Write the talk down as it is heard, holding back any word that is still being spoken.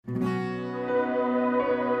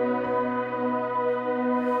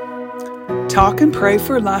Talk and Pray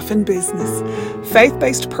for Life and Business,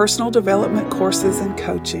 faith-based personal development courses and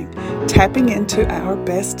coaching, tapping into our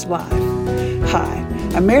best life. Hi,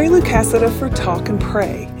 I'm Mary Lou Cassada for Talk and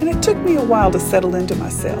Pray, and it took me a while to settle into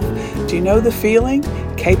myself. Do you know the feeling?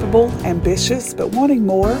 Capable, ambitious, but wanting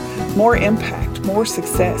more impact, more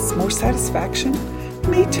success, more satisfaction?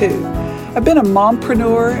 Me too. I've been a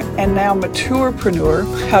mompreneur and now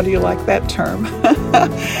maturepreneur. How do you like that term?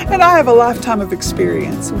 And I have a lifetime of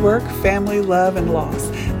experience, work, family, love, and loss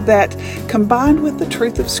that, combined with the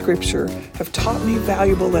truth of Scripture, have taught me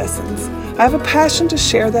valuable lessons. I have a passion to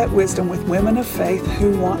share that wisdom with women of faith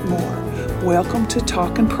who want more. Welcome to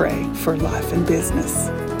Talk and Pray for Life and Business.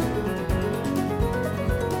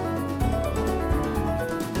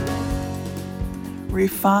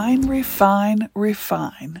 Refine, refine,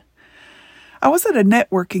 refine. I was at a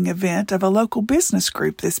networking event of a local business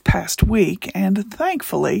group this past week, and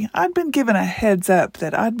thankfully, I'd been given a heads up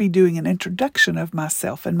that I'd be doing an introduction of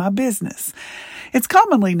myself and my business. It's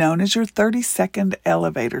commonly known as your 30-second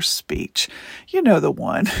elevator speech. You know the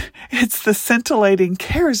one. It's the scintillating,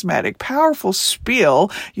 charismatic, powerful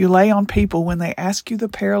spiel you lay on people when they ask you the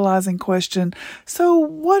paralyzing question, "So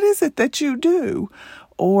what is it that you do?"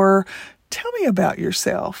 Or, "Tell me about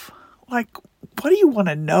yourself." Like, what do you want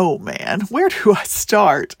to know, man? Where do I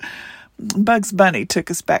start? Bugs Bunny took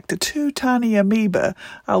us back to Two Tiny Amoeba.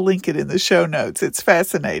 I'll link it in the show notes. It's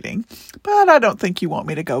fascinating. But I don't think you want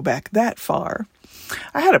me to go back that far.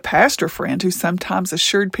 I had a pastor friend who sometimes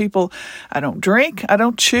assured people, "I don't drink, I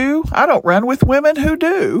don't chew, I don't run with women who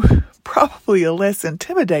do." Probably a less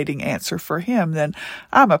intimidating answer for him than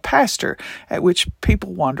 "I'm a pastor," at which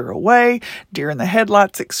people wander away,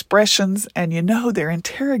 deer-in-the-headlights expressions, and you know they're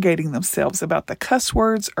interrogating themselves about the cuss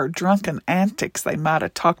words or drunken antics they might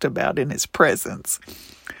have talked about in his presence.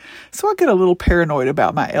 So I get a little paranoid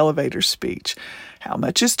about my elevator speech. How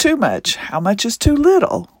much is too much? How much is too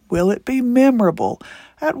little? Will it be memorable?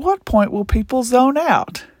 At what point will people zone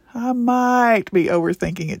out? I might be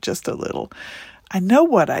overthinking it just a little. I know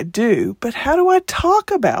what I do, but how do I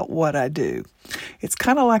talk about what I do? It's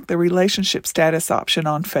kind of like the relationship status option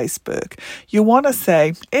on Facebook. You want to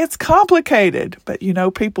say, "It's complicated," but you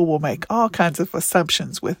know people will make all kinds of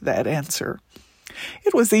assumptions with that answer.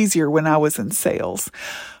 It was easier when I was in sales.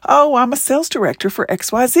 "Oh, I'm a sales director for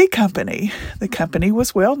XYZ company." The company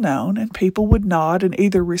was well known, and people would nod and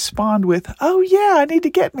either respond with, "Oh yeah, I need to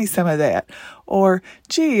get me some of that," or,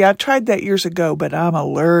 "Gee, I tried that years ago, but I'm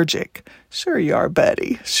allergic." "Sure you are,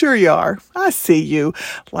 buddy. Sure you are. I see you."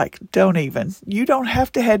 Like, don't even. You don't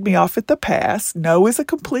have to head me off at the pass. No is a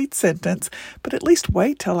complete sentence, but at least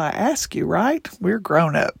wait till I ask you, right? We're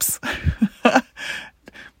grown-ups.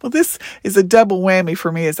 Well, this is a double whammy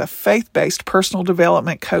for me as a faith-based personal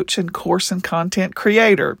development coach and course and content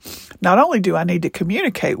creator. Not only do I need to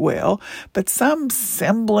communicate well, but some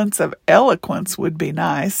semblance of eloquence would be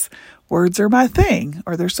nice. Words are my thing,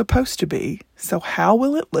 or they're supposed to be. So how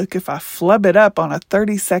will it look if I flub it up on a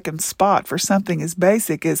 30-second spot for something as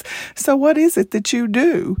basic as, "So what is it that you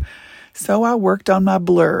do?" So I worked on my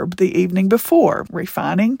blurb the evening before,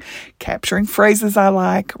 refining, capturing phrases I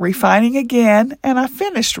like, refining again, and I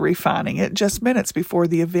finished refining it just minutes before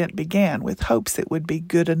the event began with hopes it would be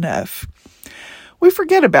good enough. We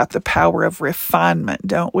forget about the power of refinement,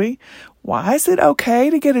 don't we? Why is it okay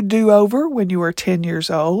to get a do-over when you are 10 years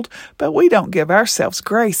old, but we don't give ourselves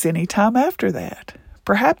grace any time after that?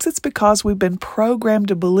 Perhaps it's because we've been programmed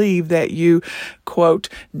to believe that you, quote,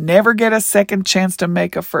 never get a second chance to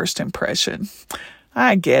make a first impression.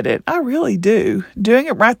 I get it. I really do. Doing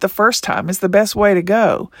it right the first time is the best way to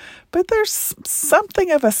go. But there's something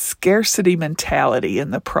of a scarcity mentality in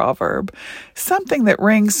the proverb, something that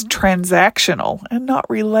rings transactional and not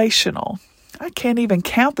relational. I can't even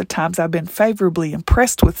count the times I've been favorably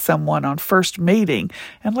impressed with someone on first meeting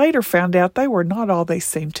and later found out they were not all they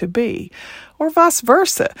seemed to be. Or vice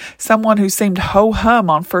versa. Someone who seemed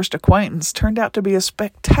ho-hum on first acquaintance turned out to be a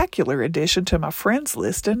spectacular addition to my friends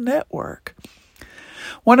list and network.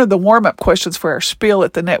 One of the warm-up questions for our spiel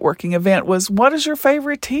at the networking event was, "What is your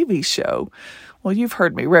favorite TV show?" Well, you've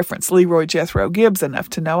heard me reference Leroy Jethro Gibbs enough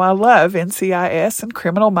to know I love NCIS and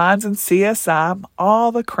Criminal Minds and CSI,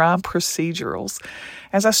 all the crime procedurals.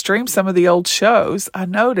 As I stream some of the old shows, I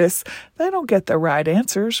notice they don't get the right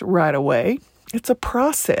answers right away. It's a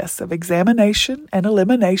process of examination and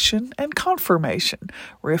elimination and confirmation.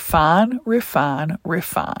 Refine, refine,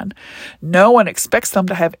 refine. No one expects them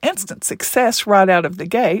to have instant success right out of the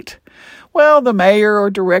gate. Well, the mayor or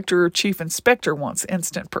director or chief inspector wants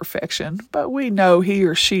instant perfection, but we know he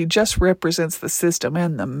or she just represents the system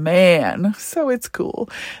and the man, so it's cool.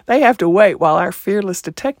 They have to wait while our fearless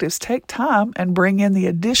detectives take time and bring in the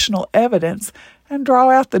additional evidence and draw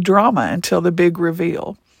out the drama until the big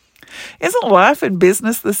reveal. Isn't life and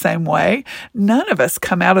business the same way? None of us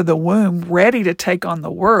come out of the womb ready to take on the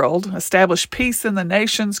world, establish peace in the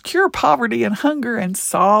nations, cure poverty and hunger, and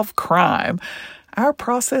solve crime. Our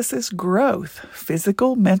process is growth,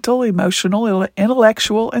 physical, mental, emotional,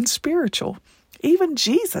 intellectual, and spiritual. Even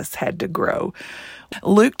Jesus had to grow.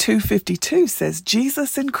 Luke 2:52 says,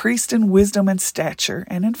 Jesus increased in wisdom and stature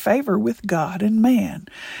and in favor with God and man.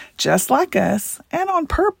 Just like us, and on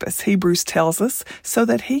purpose, Hebrews tells us, so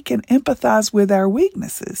that he can empathize with our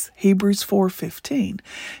weaknesses. Hebrews 4:15.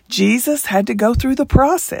 Jesus had to go through the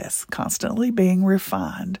process, constantly being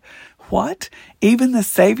refined. What? Even the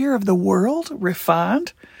Savior of the world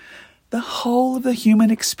refined? The whole of the human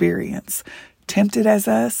experience. Tempted as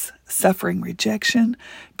us, suffering rejection,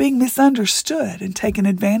 being misunderstood and taken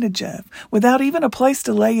advantage of, without even a place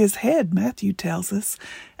to lay his head, Matthew tells us,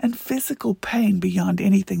 and physical pain beyond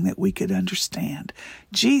anything that we could understand.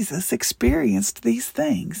 Jesus experienced these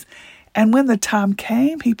things. And when the time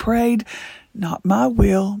came, he prayed, "Not my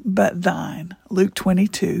will, but thine." Luke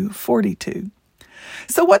 22:42.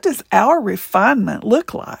 So what does our refinement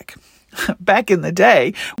look like? Back in the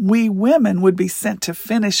day, we women would be sent to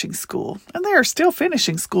finishing school, and there are still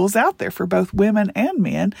finishing schools out there for both women and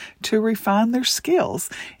men to refine their skills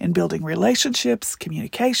in building relationships,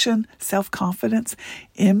 communication, self-confidence,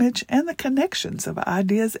 image, and the connections of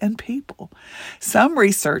ideas and people. Some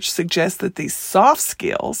research suggests that these soft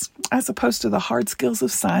skills, as opposed to the hard skills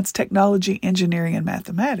of science, technology, engineering, and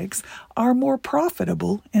mathematics, are more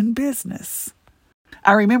profitable in business.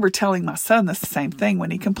 I remember telling my son the same thing when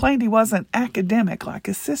he complained he wasn't academic like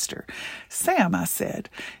his sister. "Sam," I said,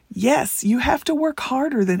 "yes, you have to work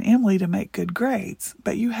harder than Emily to make good grades,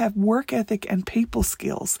 but you have work ethic and people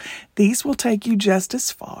skills. These will take you just as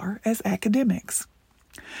far as academics."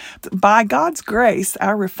 By God's grace,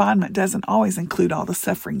 our refinement doesn't always include all the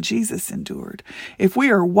suffering Jesus endured. If we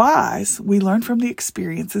are wise, we learn from the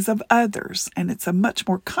experiences of others, and it's a much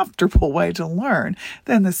more comfortable way to learn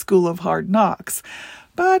than the school of hard knocks.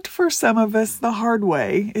 But for some of us, the hard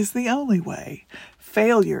way is the only way.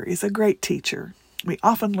 Failure is a great teacher. We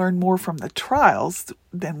often learn more from the trials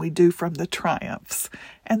than we do from the triumphs.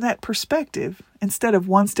 And that perspective, instead of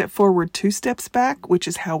one step forward, 2 steps back, which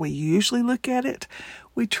is how we usually look at it,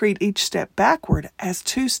 we treat each step backward as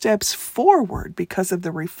 2 steps forward because of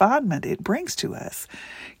the refinement it brings to us,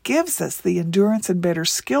 gives us the endurance and better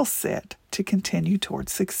skill set to continue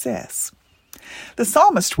towards success. The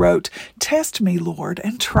psalmist wrote, "Test me, Lord,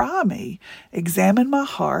 and try me. Examine my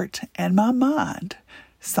heart and my mind."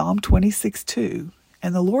 Psalm 26:2.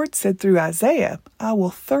 And the Lord said through Isaiah, "I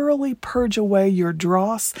will thoroughly purge away your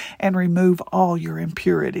dross and remove all your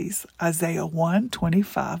impurities." Isaiah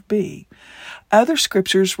 1:25b. Other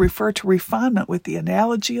scriptures refer to refinement with the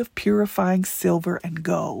analogy of purifying silver and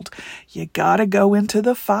gold. You gotta go into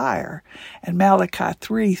the fire. And Malachi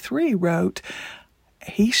 3:3 wrote,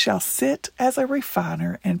 "He shall sit as a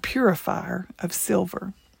refiner and purifier of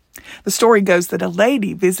silver." The story goes that a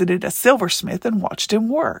lady visited a silversmith and watched him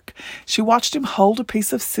work. She watched him hold a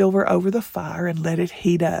piece of silver over the fire and let it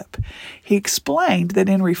heat up. He explained that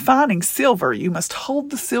in refining silver, you must hold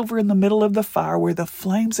the silver in the middle of the fire where the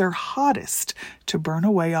flames are hottest to burn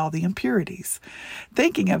away all the impurities.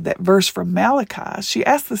 Thinking of that verse from Malachi, she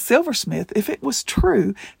asked the silversmith if it was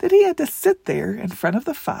true that he had to sit there in front of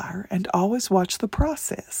the fire and always watch the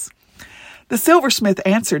process. The silversmith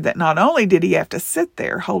answered that not only did he have to sit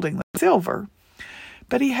there holding the silver,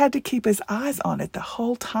 but he had to keep his eyes on it the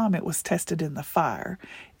whole time it was tested in the fire.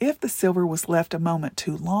 If the silver was left a moment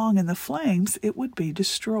too long in the flames, it would be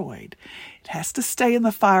destroyed. It has to stay in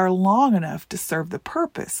the fire long enough to serve the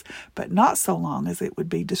purpose, but not so long as it would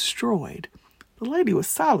be destroyed. The lady was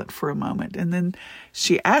silent for a moment, and then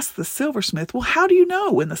she asked the silversmith, "Well, how do you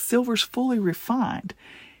know when the silver's fully refined?"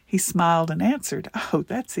 He smiled and answered, "Oh,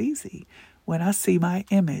 that's easy. When I see my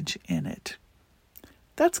image in it."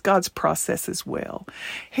 That's God's process as well.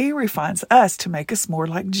 He refines us to make us more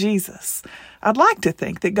like Jesus. I'd like to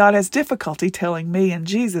think that God has difficulty telling me and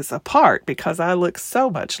Jesus apart because I look so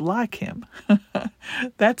much like him.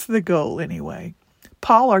 That's the goal anyway.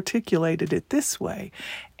 Paul articulated it this way,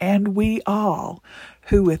 "And we all,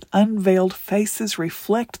 who with unveiled faces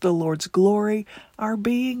reflect the Lord's glory, are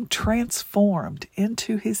being transformed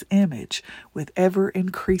into his image with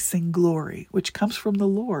ever-increasing glory," which comes from the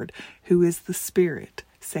Lord, who is the Spirit.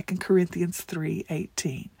 2 Corinthians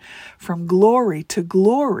 3:18. From glory to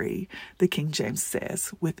glory, the King James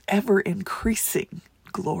says, with ever-increasing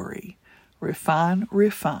glory. Refine,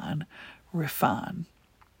 refine, refine.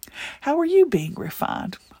 How are you being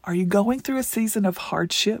refined? Are you going through a season of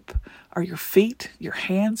hardship? Are your feet, your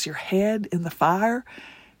hands, your head in the fire?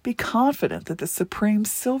 Be confident that the supreme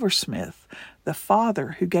silversmith, the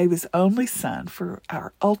Father who gave his only Son for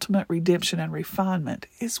our ultimate redemption and refinement,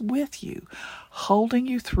 is with you, holding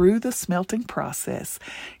you through the smelting process,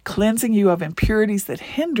 cleansing you of impurities that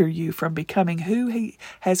hinder you from becoming who he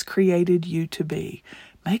has created you to be.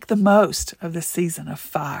 Make the most of the season of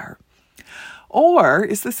fire. Or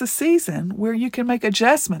is this a season where you can make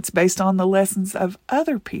adjustments based on the lessons of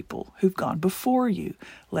other people who've gone before you?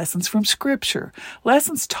 Lessons from Scripture,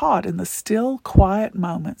 lessons taught in the still, quiet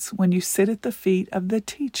moments when you sit at the feet of the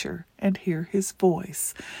teacher and hear his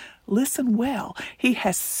voice. Listen well. He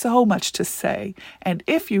has so much to say, and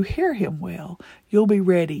if you hear him well, you'll be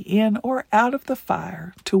ready in or out of the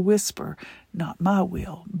fire to whisper, "Not my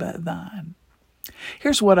will, but thine."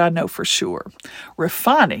 Here's what I know for sure.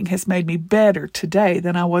 Refining has made me better today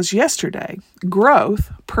than I was yesterday.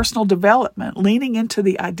 Growth, personal development, leaning into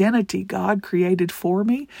the identity God created for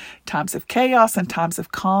me, times of chaos and times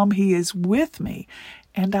of calm, he is with me,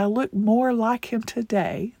 and I look more like him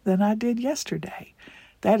today than I did yesterday.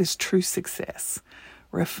 That is true success.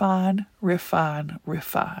 Refine, refine,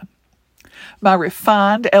 refine. My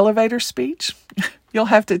refined elevator speech? You'll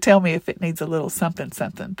have to tell me if it needs a little something,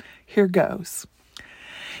 something. Here goes.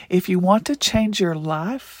 If you want to change your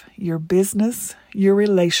life, your business, your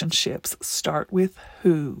relationships, start with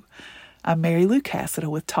who. I'm Mary Lou Cassida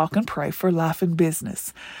with Talk and Pray for Life and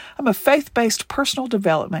Business. I'm a faith-based personal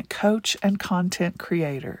development coach and content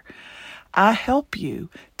creator. I help you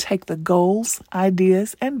take the goals,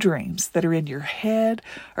 ideas, and dreams that are in your head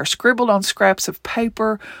or scribbled on scraps of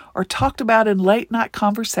paper or talked about in late-night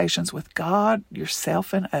conversations with God,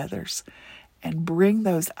 yourself, and others, and bring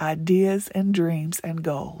those ideas and dreams and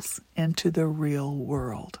goals into the real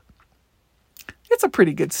world. It's a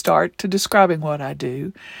pretty good start to describing what I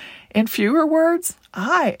do. In fewer words,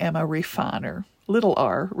 I am a refiner, little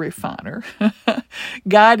r, refiner,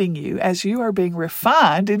 guiding you as you are being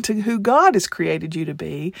refined into who God has created you to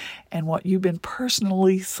be and what you've been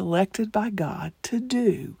personally selected by God to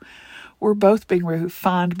do. We're both being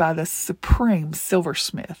refined by the supreme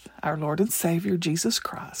silversmith, our Lord and Savior, Jesus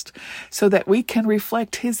Christ, so that we can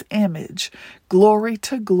reflect his image, glory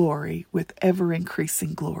to glory, with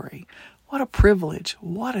ever-increasing glory. What a privilege,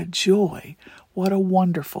 what a joy, what a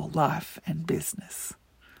wonderful life and business.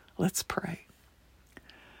 Let's pray.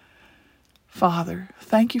 Father,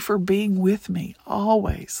 thank you for being with me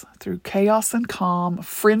always through chaos and calm,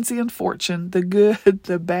 frenzy and fortune, the good,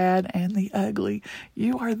 the bad, and the ugly.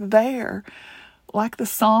 You are there. Like the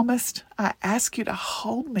psalmist, I ask you to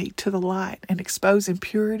hold me to the light and expose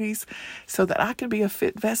impurities so that I can be a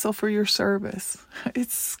fit vessel for your service.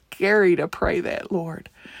 It's scary to pray that, Lord.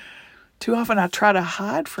 Too often I try to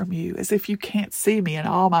hide from you as if you can't see me in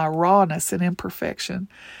all my rawness and imperfection.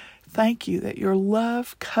 Thank you that your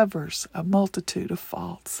love covers a multitude of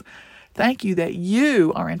faults. Thank you that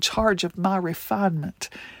you are in charge of my refinement.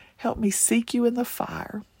 Help me seek you in the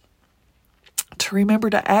fire, to remember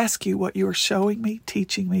to ask you what you are showing me,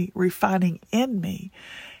 teaching me, refining in me,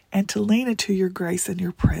 and to lean into your grace and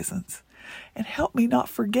your presence. And help me not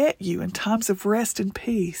forget you in times of rest and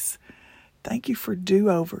peace. Thank you for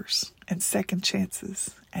do-overs and second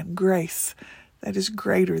chances and grace that is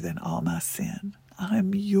greater than all my sin. I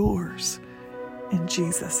am yours. In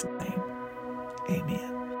Jesus' name,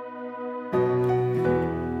 amen.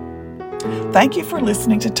 Thank you for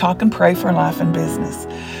listening to Talk and Pray for Life and Business.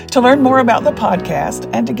 To learn more about the podcast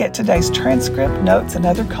and to get today's transcript, notes, and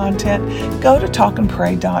other content, go to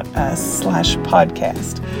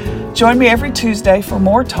talkandpray.us/podcast. Join me every Tuesday for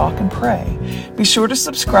more Talk and Pray. Be sure to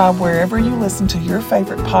subscribe wherever you listen to your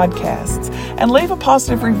favorite podcasts and leave a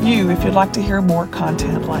positive review if you'd like to hear more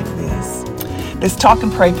content like this. This Talk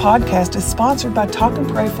and Pray podcast is sponsored by Talk and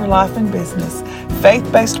Pray for Life and Business,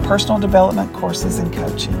 faith-based personal development courses and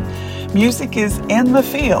coaching. Music is In the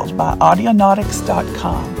Field by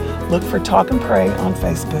Audionautics.com. Look for Talk and Pray on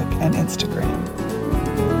Facebook and Instagram.